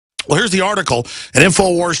Well, here's the article at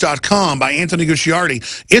Infowars.com by Anthony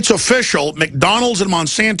Gucciardi. It's official. McDonald's and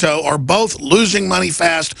Monsanto are both losing money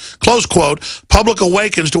fast, close quote. Public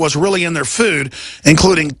awakens to what's really in their food,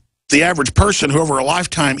 including the average person who over a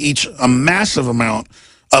lifetime eats a massive amount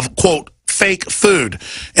of, quote, fake food.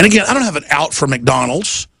 And again, I don't have it out for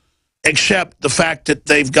McDonald's, except the fact that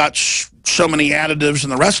they've got so many additives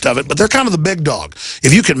and the rest of it, but they're kind of the big dog.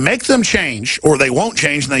 If you can make them change, or they won't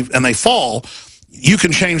change and they fall, you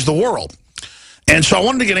can change the world. And so I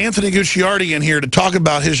wanted to get Anthony Gucciardi in here to talk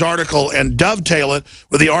about his article and dovetail it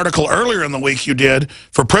with the article earlier in the week you did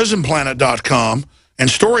for PrisonPlanet.com and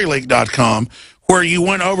StoryLeak.com, where you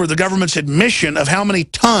went over the government's admission of how many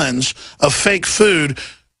tons of fake food,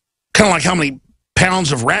 kind of like how many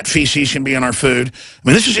pounds of rat feces can be in our food. I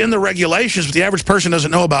mean, this is in the regulations, but the average person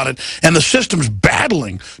doesn't know about it. And the system's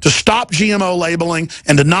battling to stop GMO labeling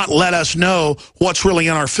and to not let us know what's really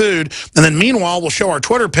in our food. And then meanwhile, we'll show our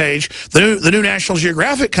Twitter page. The new National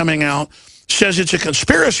Geographic coming out says it's a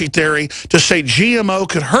conspiracy theory to say GMO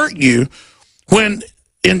could hurt you, when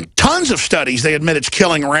in tons of studies they admit it's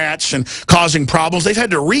killing rats and causing problems. They've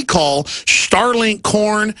had to recall Starlink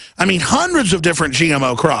corn. I mean, hundreds of different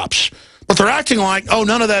GMO crops. But they're acting like, oh,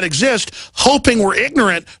 none of that exists, hoping we're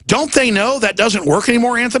ignorant. Don't they know that doesn't work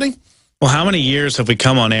anymore, Anthony? Well, how many years have we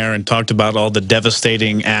come on air and talked about all the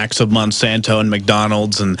devastating acts of Monsanto and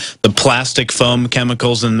McDonald's and the plastic foam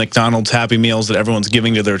chemicals in McDonald's Happy Meals that everyone's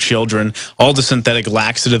giving to their children, all the synthetic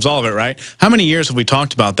laxatives, all of it, right? How many years have we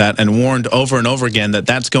talked about that and warned over and over again that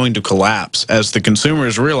that's going to collapse as the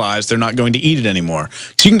consumers realize they're not going to eat it anymore?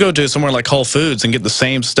 So you can go to somewhere like Whole Foods and get the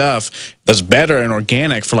same stuff that's better and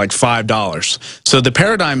organic for like $5. So the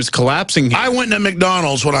paradigm is collapsing here. I went to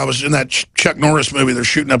McDonald's when I was in that Chuck Norris movie they're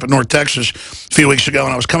shooting up in North Texas a few weeks ago,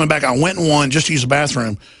 and I was coming back. I went in one just to use the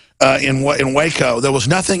bathroom in Waco. There was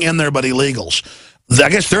nothing in there but illegals. I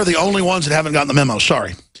guess they're the only ones that haven't gotten the memo.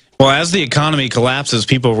 Sorry. Well, as the economy collapses,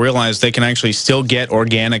 people realize they can actually still get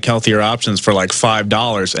organic, healthier options for like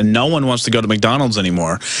 $5, and no one wants to go to McDonald's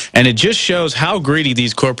anymore. And it just shows how greedy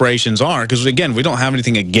these corporations are, because, again, we don't have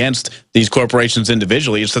anything against these corporations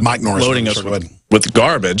individually. It's Mike Norris loading us with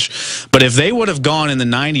garbage. But if they would have gone in the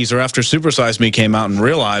 90s or after Super Size Me came out and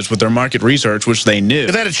realized with their market research, which they knew.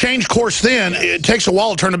 If they had a changed course then, it takes a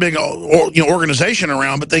while to turn a big organization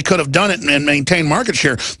around, but they could have done it and maintained market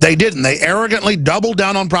share. They didn't. They arrogantly doubled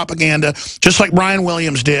down on propaganda, just like Brian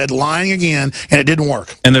Williams did, lying again, and it didn't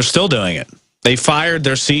work. And they're still doing it. They fired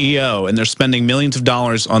their CEO, and they're spending millions of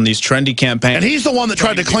dollars on these trendy campaigns. And he's the one that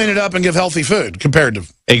tried to clean it up and give healthy food,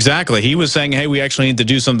 comparative. Exactly. He was saying, hey, we actually need to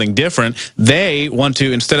do something different. They want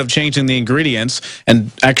to, instead of changing the ingredients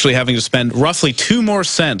and actually having to spend roughly 2 more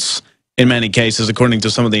cents in many cases, according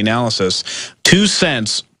to some of the analysis, 2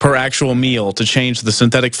 cents per actual meal to change the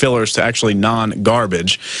synthetic fillers to actually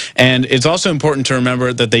non-garbage. And it's also important to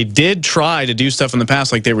remember that they did try to do stuff in the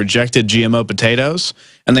past, like they rejected GMO potatoes,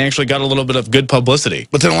 and they actually got a little bit of good publicity.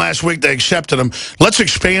 But then last week they accepted them. Let's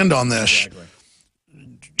expand on this. Exactly.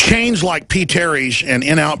 Chains like P. Terry's and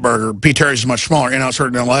In-Out Burger, P. Terry's is much smaller, In-Out's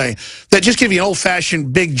heard in L.A., that just give you an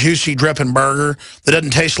old-fashioned, big, juicy, dripping burger that doesn't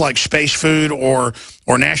taste like space food or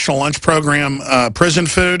National Lunch Program prison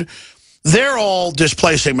food. They're all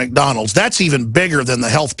displacing McDonald's. That's even bigger than the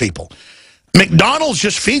health people. McDonald's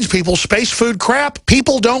just feeds people space food crap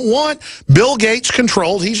people don't want. Bill Gates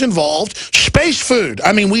controlled, he's involved. Space food.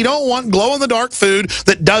 I mean, we don't want glow-in-the-dark food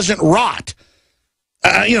that doesn't rot.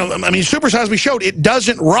 I mean, Super Size Me showed it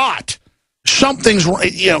doesn't rot. Something's,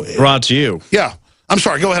 rots you. Yeah. I'm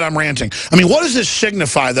sorry. Go ahead. I'm ranting. I mean, what does this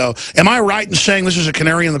signify, though? Am I right in saying this is a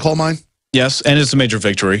canary in the coal mine? Yes, and it's a major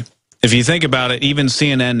victory. If you think about it, even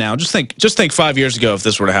CNN now, just think 5 years ago if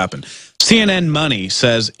this were to happen. CNN Money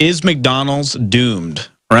says, is McDonald's doomed?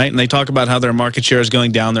 Right? And they talk about how their market share is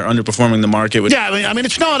going down. They're underperforming the market. Yeah, I mean,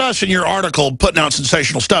 it's not us in your article putting out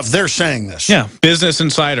sensational stuff. They're saying this. Yeah. Business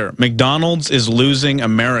Insider. McDonald's is losing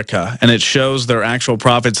America, and it shows their actual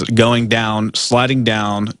profits going down, sliding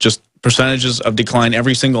down, just percentages of decline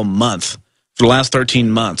every single month. For the last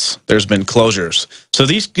 13 months, there's been closures. So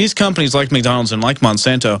these companies like McDonald's and like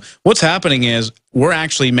Monsanto, what's happening is we're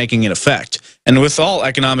actually making an effect. And with all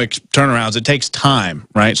economic turnarounds, it takes time,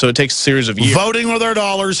 right? So it takes a series of years. Voting with our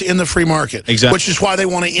dollars in the free market. Exactly. Which is why they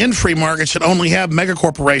want to end free markets and only have mega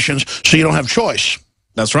corporations so you don't have choice.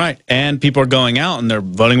 That's right. And people are going out and they're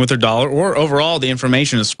voting with their dollar, or overall the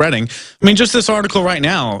information is spreading. I mean, just this article right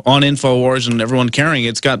now on InfoWars and everyone carrying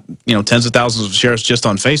it's got, tens of thousands of shares just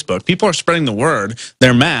on Facebook. People are spreading the word.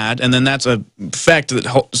 They're mad, and then that's a fact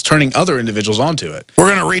that is turning other individuals onto it.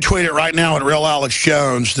 We're going to retweet it right now at Real Alex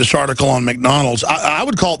Jones, this article on McDonald's. I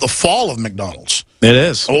would call it the fall of McDonald's. It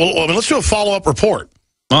is. Well, let's do a follow-up report.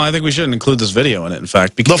 Well, I think we should include this video in it, in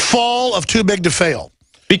fact. Because The fall of too big to fail.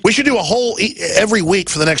 We should do a whole, every week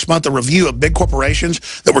for the next month, a review of big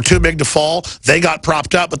corporations that were too big to fall. They got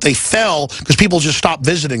propped up, but they fell because people just stopped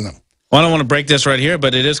visiting them. Well, I don't want to break this right here,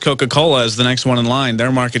 but it is Coca-Cola is the next one in line.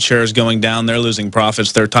 Their market share is going down. They're losing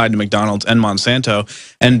profits. They're tied to McDonald's and Monsanto.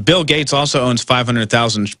 And Bill Gates also owns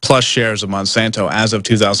 500,000 plus shares of Monsanto as of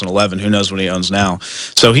 2011. Who knows what he owns now?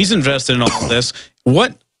 So he's invested in all of this.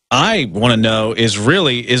 What I want to know is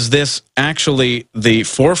really, is this actually the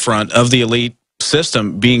forefront of the elite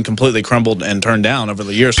system being completely crumbled and turned down over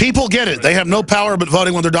the years? People get it. They have no power but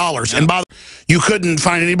voting with their dollars. And you couldn't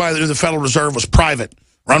find anybody that knew the Federal Reserve was private,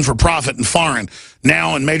 run for profit, and foreign.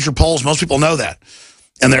 Now in major polls, most people know that.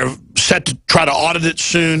 And they're set to try to audit it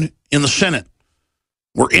soon in the Senate.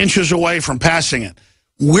 We're inches away from passing it.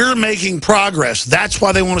 We're making progress. That's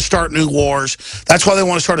why they want to start new wars. That's why they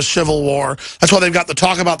want to start a civil war. That's why they've got the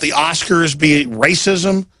talk about the Oscars being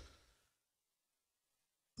racism.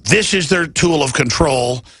 This is their tool of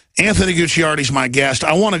control. Anthony Gucciardi's my guest.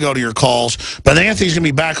 I want to go to your calls, but Anthony's going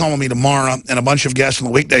to be back home with me tomorrow and a bunch of guests on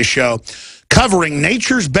the weekday show covering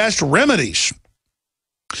nature's best remedies.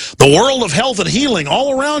 The world of health and healing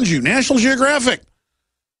all around you. National Geographic.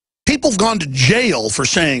 People have gone to jail for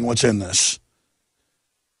saying what's in this.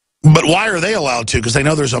 But why are they allowed to? Because they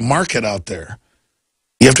know there's a market out there.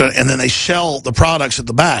 You have to, and then they sell the products at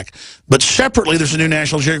the back. But separately, there's a new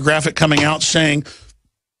National Geographic coming out saying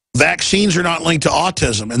vaccines are not linked to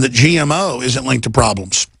autism and that GMO isn't linked to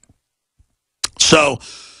problems. So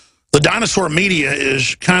the dinosaur media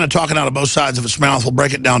is kind of talking out of both sides of its mouth. We'll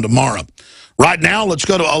break it down tomorrow. Right now, let's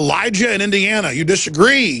go to Elijah in Indiana. You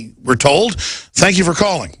disagree, we're told. Thank you for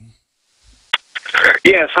calling.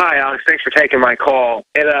 Yes, hi, Alex. Thanks for taking my call.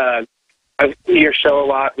 And I've seen your show a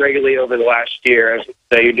lot regularly over the last year. I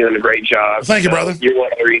say you're doing a great job. Thank you, brother. You're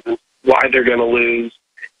one of the reasons why they're going to lose.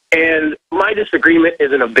 And my disagreement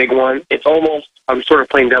isn't a big one. It's almost, I'm sort of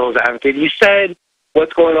playing devil's advocate. You said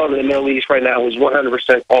what's going on in the Middle East right now is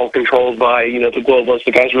 100% all controlled by, the globalists,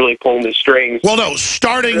 the guys really pulling the strings. Well, no,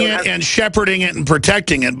 starting it and shepherding it and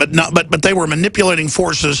protecting it, but they were manipulating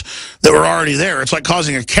forces that were already there. It's like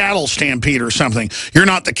causing a cattle stampede or something. You're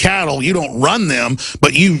not the cattle, you don't run them,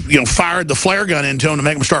 but you fired the flare gun into them to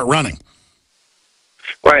make them start running.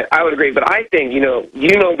 Right, I would agree. But I think, you know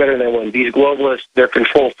better than anyone, these globalists, they're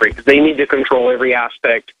control freaks. They need to control every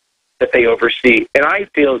aspect that they oversee. And I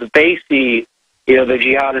feel that they see, the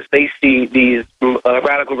jihadists, they see these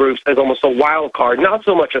radical groups as almost a wild card, not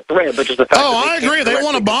so much a threat, but just a fact. Oh, I agree. They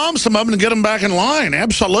want to bomb some of them and get them back in line.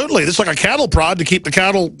 Absolutely. It's like a cattle prod to keep the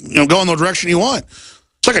cattle going the direction you want.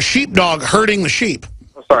 It's like a sheepdog herding the sheep.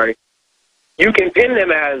 I'm sorry. You can pin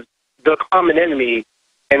them as the common enemy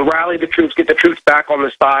and rally the troops, get the troops back on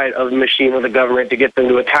the side of the machine of the government to get them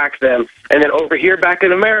to attack them. And then over here back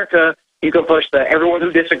in America, you can push everyone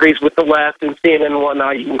who disagrees with the left and CNN and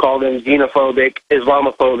whatnot, you can call them xenophobic,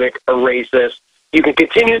 Islamophobic, or racist. You can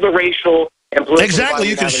continue the racial and political... Exactly.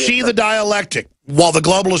 You can see the dialectic while the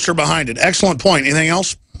globalists are behind it. Excellent point. Anything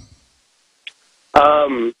else?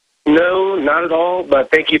 No, not at all,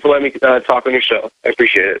 but thank you for letting me talk on your show. I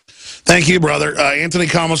appreciate it. Thank you, brother. Anthony,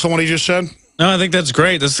 comments on what he just said? No, I think that's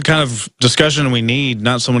great. That's the kind of discussion we need,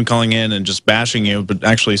 not someone calling in and just bashing you, but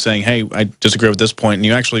actually saying, hey, I disagree with this point, and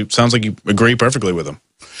you actually, sounds like you agree perfectly with them.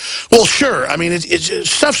 Well, sure. I mean, it's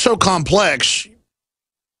stuff's so complex.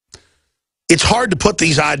 It's hard to put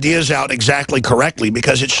these ideas out exactly correctly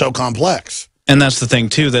because it's so complex. And that's the thing,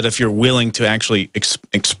 too, that if you're willing to actually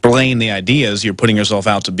explain the ideas, you're putting yourself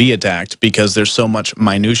out to be attacked because there's so much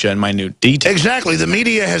minutia and minute detail. Exactly. The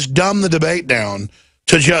media has dumbed the debate down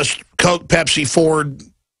to just Coke, Pepsi, Ford,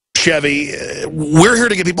 Chevy. We're here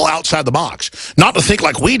to get people outside the box. Not to think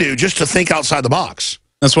like we do, just to think outside the box.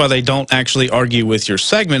 That's why they don't actually argue with your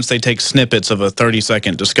segments. They take snippets of a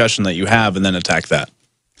 30-second discussion that you have and then attack that.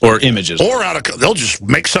 Or images. Or they'll just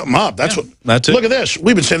make something up. That's it. Look at this.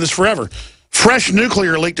 We've been saying this forever. Fresh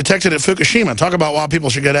nuclear leak detected at Fukushima. Talk about why people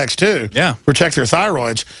should get X2. Yeah. Protect their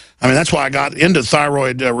thyroids. I mean, that's why I got into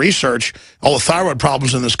thyroid research, all the thyroid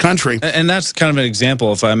problems in this country. And that's kind of an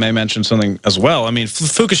example, if I may mention something as well. I mean,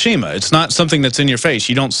 Fukushima, it's not something that's in your face.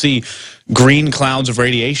 You don't see green clouds of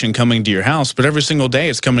radiation coming to your house, but every single day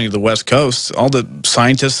it's coming to the West Coast. All the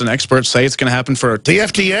scientists and experts say it's going to happen for... The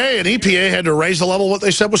FDA and EPA had to raise the level of what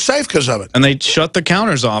they said was safe because of it. And they shut the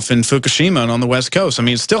counters off in Fukushima and on the West Coast. I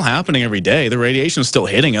mean, it's still happening every day. The radiation's still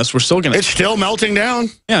hitting us. We're still going to... It's still melting down.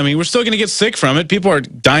 Yeah, I mean, we're still going to get sick from it. People are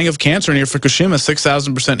dying of cancer near Fukushima,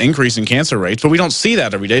 6,000% increase in cancer rates, but we don't see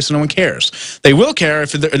that every day, so no one cares. They will care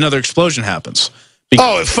if another explosion happens.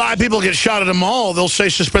 Oh, if 5 people get shot at a mall, they'll say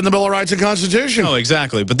suspend the Bill of Rights and Constitution. Oh,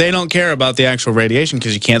 exactly. But they don't care about the actual radiation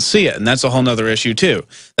because you can't see it. And that's a whole other issue, too.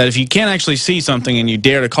 That if you can't actually see something and you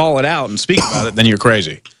dare to call it out and speak about it, then you're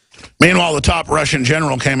crazy. Meanwhile, the top Russian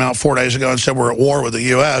general came out 4 days ago and said we're at war with the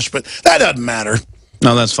U.S., but that doesn't matter.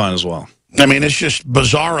 No, that's fine as well. I mean, it's just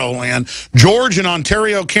bizarro land. George in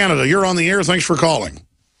Ontario, Canada, you're on the air. Thanks for calling.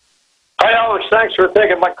 Hi, Alex. Thanks for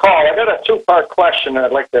taking my call. I got a 2-part question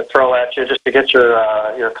I'd like to throw at you just to get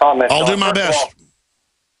your comments. I'll do my best.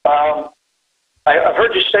 I've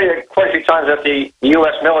heard you say quite a few times that the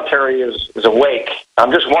U.S. military is awake.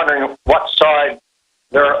 I'm just wondering what side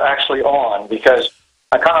they're actually on, because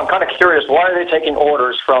I'm kind of curious, why are they taking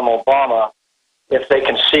orders from Obama if they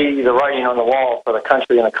can see the writing on the wall for the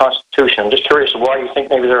country and the Constitution? I'm just curious why you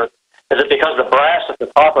think maybe they're... Is it because the brass at the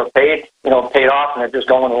top are paid off, and they're just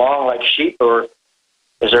going along like sheep, or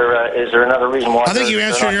is there another reason why? I think you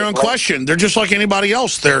answered your own question. They're just like anybody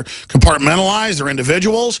else. They're compartmentalized. They're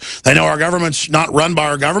individuals. They know our government's not run by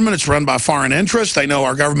our government. It's run by foreign interests. They know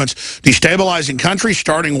our government's destabilizing countries,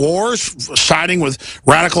 starting wars, siding with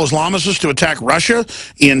radical Islamicists to attack Russia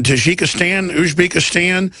in Tajikistan,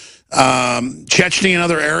 Uzbekistan, Chechnya, and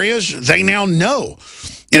other areas. They now know.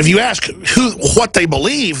 And if you ask what they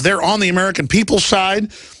believe, they're on the American people's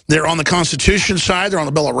side. They're on the Constitution side. They're on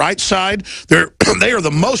the Bill of Rights side. They are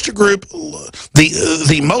the most group,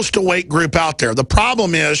 the most awake group out there. The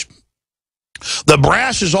problem is the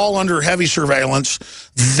brass is all under heavy surveillance.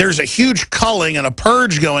 There's a huge culling and a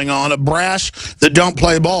purge going on of brass that don't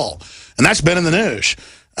play ball. And that's been in the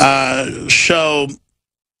news. So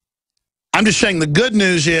I'm just saying the good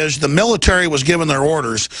news is the military was given their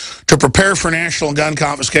orders to prepare for national gun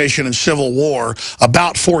confiscation and civil war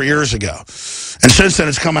about 4 years ago. And since then,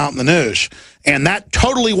 it's come out in the news. And that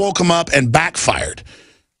totally woke them up and backfired.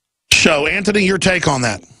 So, Anthony, your take on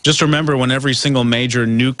that? Just remember when every single major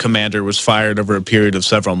nuke commander was fired over a period of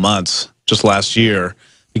several months, just last year,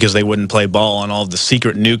 because they wouldn't play ball on all the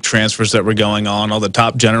secret nuke transfers that were going on, all the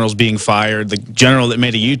top generals being fired, the general that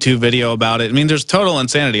made a YouTube video about it. I mean, there's total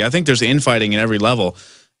insanity. I think there's infighting at every level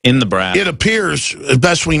in the brass. It appears, as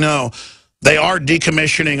best we know, they are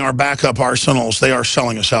decommissioning our backup arsenals. They are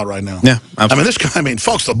selling us out right now. Yeah, absolutely. I mean,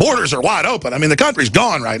 folks, the borders are wide open. I mean, the country's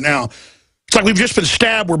gone right now. It's like we've just been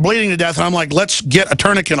stabbed. We're bleeding to death. And I'm like, let's get a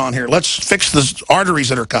tourniquet on here. Let's fix the arteries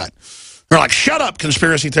that are cut. They're like, shut up,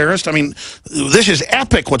 conspiracy theorist. I mean, this is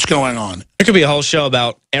epic what's going on. There could be a whole show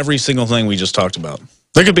about every single thing we just talked about.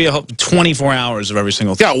 There could be a whole 24 hours of every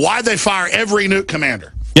single thing. Yeah, why'd they fire every nuke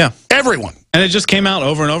commander? Yeah. Everyone. And it just came out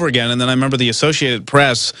over and over again. And then I remember the Associated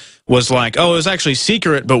Press was like, oh, it was actually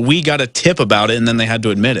secret, but we got a tip about it, and then they had to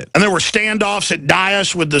admit it. And there were standoffs at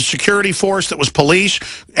Dias with the security force that was police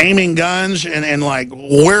aiming guns and like,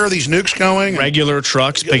 where are these nukes going? Regular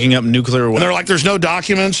trucks picking up nuclear weapons. And they're like, there's no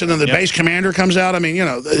documents, and then the base commander comes out. I mean, you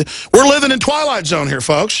know, we're living in Twilight Zone here,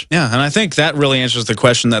 folks. Yeah, and I think that really answers the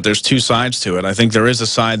question that there's two sides to it. I think there is a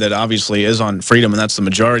side that obviously is on freedom, and that's the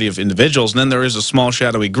majority of individuals, and then there is a small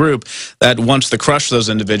shadowy group that wants to crush those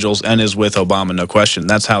individuals and is with Obama, no question.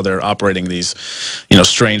 That's how they're operating these, you know,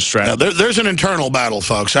 strange strategies. There's an internal battle,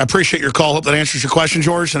 folks. I appreciate your call. Hope that answers your question,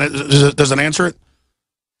 George. And does it answer it?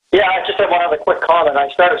 Yeah, I just have one other quick comment. I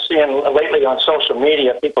started seeing lately on social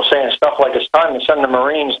media people saying stuff like it's time to send the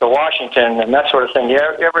Marines to Washington and that sort of thing. You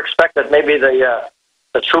ever expect that maybe the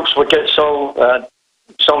troops would get so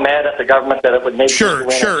mad at the government that it would maybe...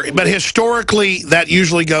 Sure. But historically, that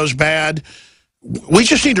usually goes bad. We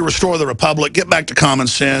just need to restore the republic, get back to common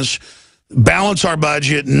sense, balance our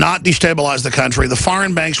budget, not destabilize the country. The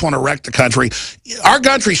foreign banks want to wreck the country. Our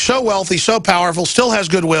country's so wealthy, so powerful, still has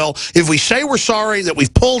goodwill. If we say we're sorry, that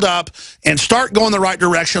we've pulled up and start going the right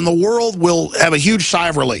direction, the world will have a huge sigh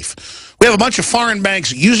of relief. We have a bunch of foreign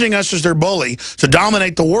banks using us as their bully to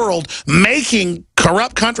dominate the world, making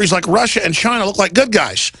corrupt countries like Russia and China look like good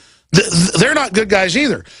guys. They're not good guys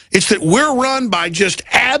either. It's that we're run by just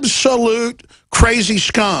absolute crazy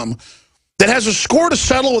scum that has a score to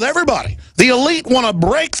settle with everybody. The elite want to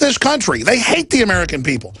break this country. They hate the American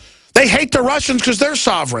people. They hate the Russians because they're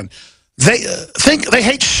sovereign. They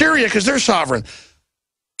hate Syria because they're sovereign.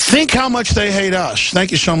 Think how much they hate us.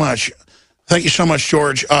 Thank you so much. Thank you so much,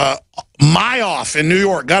 George. Mayoff in New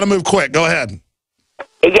York. Got to move quick. Go ahead.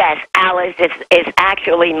 Yes, Alice, it's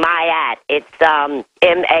actually Mayat. It's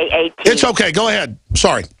M-A-A-T. It's okay. Go ahead.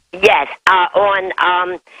 Sorry. Yes,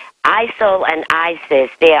 on ISIL and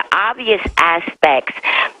ISIS, there are obvious aspects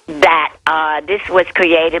that this was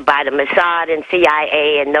created by the Mossad and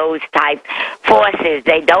CIA and those type forces.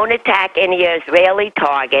 They don't attack any Israeli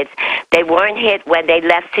targets. They weren't hit when they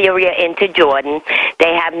left Syria into Jordan.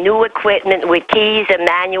 They have new equipment with keys and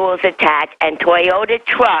manuals attached and Toyota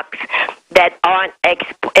trucks that aren't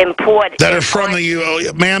imported. That are from the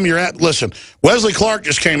U.S. Ma'am, listen, Wesley Clark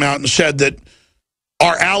just came out and said that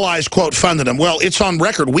our allies, quote, funded them. Well, it's on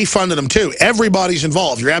record. We funded them, too. Everybody's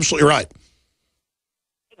involved. You're absolutely right.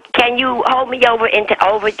 Can you hold me over into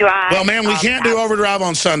overdrive? Well, ma'am, we can't do overdrive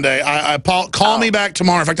on Sunday. Call me back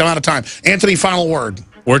tomorrow. In fact, I'm out of time. Anthony, final word.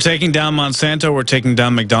 We're taking down Monsanto. We're taking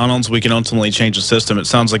down McDonald's. We can ultimately change the system. It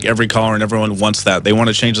sounds like every caller and everyone wants that. They want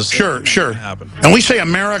to change the system. Sure. And we say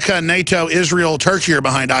America, NATO, Israel, Turkey are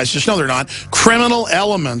behind ISIS. No, they're not. Criminal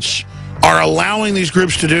elements are allowing these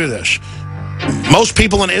groups to do this. Most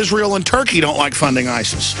people in Israel and Turkey don't like funding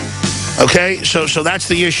ISIS. Okay, so that's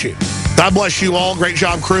the issue. God bless you all. Great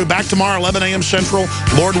job, crew. Back tomorrow, 11 a.m. Central,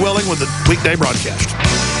 Lord willing, with the weekday broadcast.